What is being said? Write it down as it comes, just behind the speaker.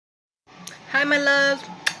Hi my loves,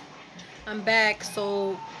 I'm back.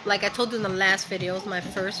 So like I told you in the last video, it was my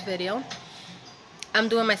first video. I'm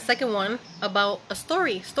doing my second one about a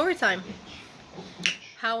story time.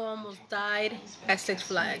 How I almost died at Six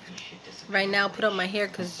Flags. Right now put up my hair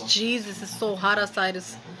because Jesus, it's so hot outside.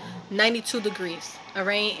 It's 92 degrees,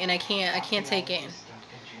 alright, and I can't take it in.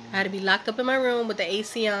 I had to be locked up in my room with the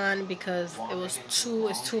AC on because it's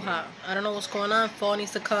too hot. I don't know what's going on. Fall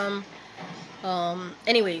needs to come.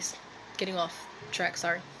 Anyways, getting off track,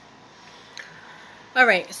 sorry.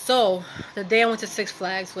 Alright, so the day I went to Six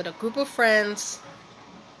Flags with a group of friends.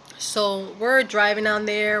 So we're driving down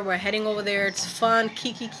there, we're heading over there, it's fun,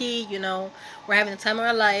 kiki, you know, we're having the time of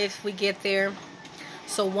our life. We get there.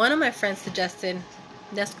 So one of my friends suggested,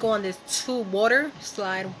 let's go on this tube water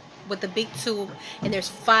slide with the big tube, and there's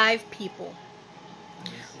 5 people.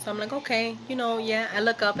 So I'm like, okay, you know, yeah, I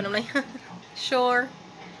look up and I'm like, sure,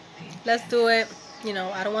 let's do it. You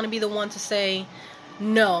know, I don't want to be the one to say,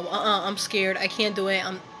 no, I'm scared, I can't do it,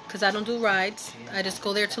 because I don't do rides. I just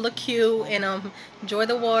go there to look cute and enjoy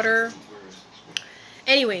the water.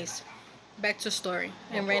 Anyways, back to the story.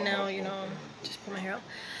 And right now, you know, just put my hair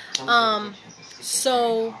up.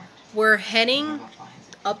 So we're heading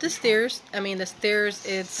up the stairs. I mean, the stairs,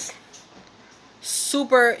 it's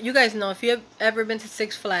super, you guys know, if you've ever been to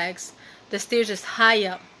Six Flags, the stairs is high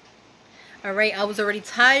up. Alright, I was already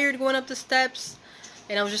tired going up the steps,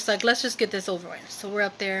 and I was just like, let's just get this over with. So we're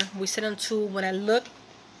up there, we sit on 2. When I look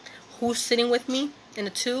who's sitting with me in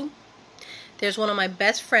the 2, there's one of my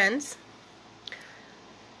best friends,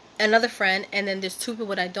 another friend, and then there's 2 people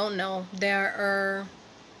that I don't know. There are,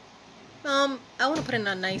 I want to put it in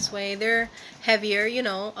a nice way, they're heavier, you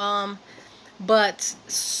know, but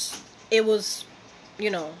it was, you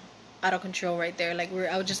know, out of control right there. Like,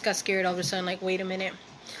 I just got scared all of a sudden, like, wait a minute.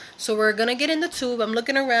 So we're gonna get in the tube. I'm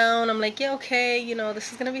looking around. I'm like, yeah, okay, you know,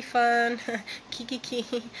 this is gonna be fun. Kiki.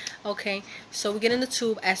 Okay, so we get in the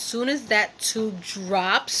tube. As soon as that tube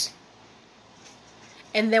drops,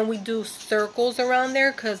 and then we do circles around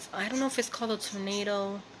there, because I don't know if it's called a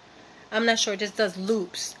tornado. I'm not sure. It just does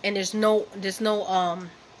loops, and there's no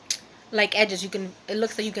like edges. It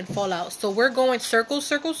looks like you can fall out. So we're going circle,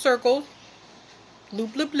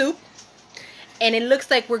 loop. And it looks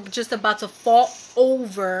like we're just about to fall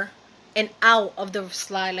over and out of the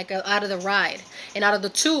slide, like out of the ride and out of the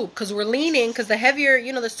tube, because we're leaning, because the heavier,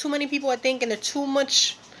 you know, there's too many people, I think, and there's too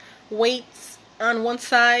much weight on one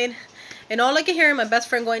side. And all I can hear is my best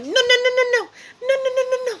friend going, no,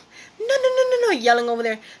 yelling over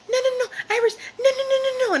there, no, Iris,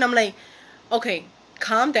 no. And I'm like, okay,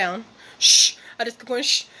 calm down. Shh. I just keep going,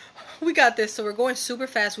 shh. We got this. So we're going super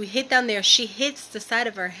fast. We hit down there. She hits the side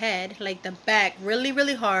of her head, like the back,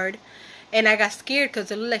 really hard. And I got scared because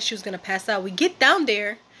it looked like she was going to pass out. We get down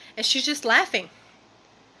there, and she's just laughing.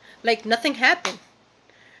 Like nothing happened.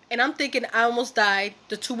 And I'm thinking I almost died.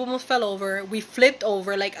 The tube almost fell over. We flipped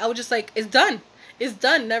over. Like, I was just like, it's done. It's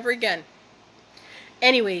done. Never again.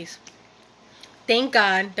 Anyways, thank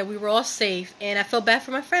God that we were all safe. And I felt bad for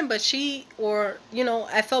my friend, but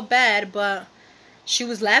I felt bad, but she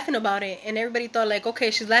was laughing about it, and everybody thought like,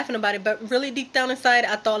 okay, she's laughing about it, but really deep down inside,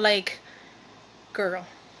 I thought like, girl,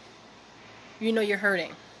 you know you're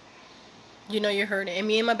hurting. You know you're hurting. And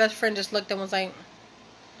me and my best friend just looked and was like,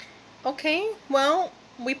 okay, well,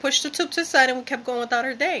 we pushed the tube to the side and we kept going without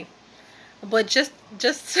her day. But just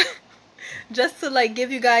to like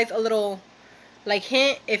give you guys a little like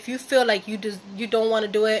hint, if you feel like you don't want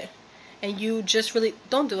to do it, and you just really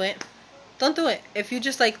don't do it. Don't do it. If you're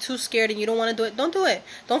just like too scared and you don't want to do it, don't do it.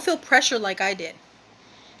 Don't feel pressure like I did.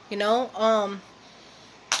 You know?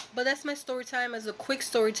 But that's my story time. As a quick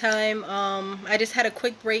story time. I just had a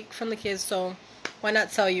quick break from the kids, so why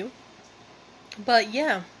not tell you? But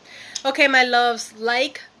yeah. Okay, my loves,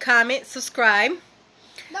 like, comment, subscribe.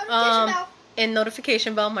 Notification bell. And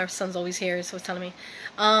notification bell. My son's always here, so he's telling me.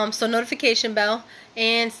 So notification bell.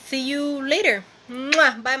 And see you later.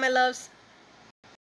 Mwah. Bye, my loves.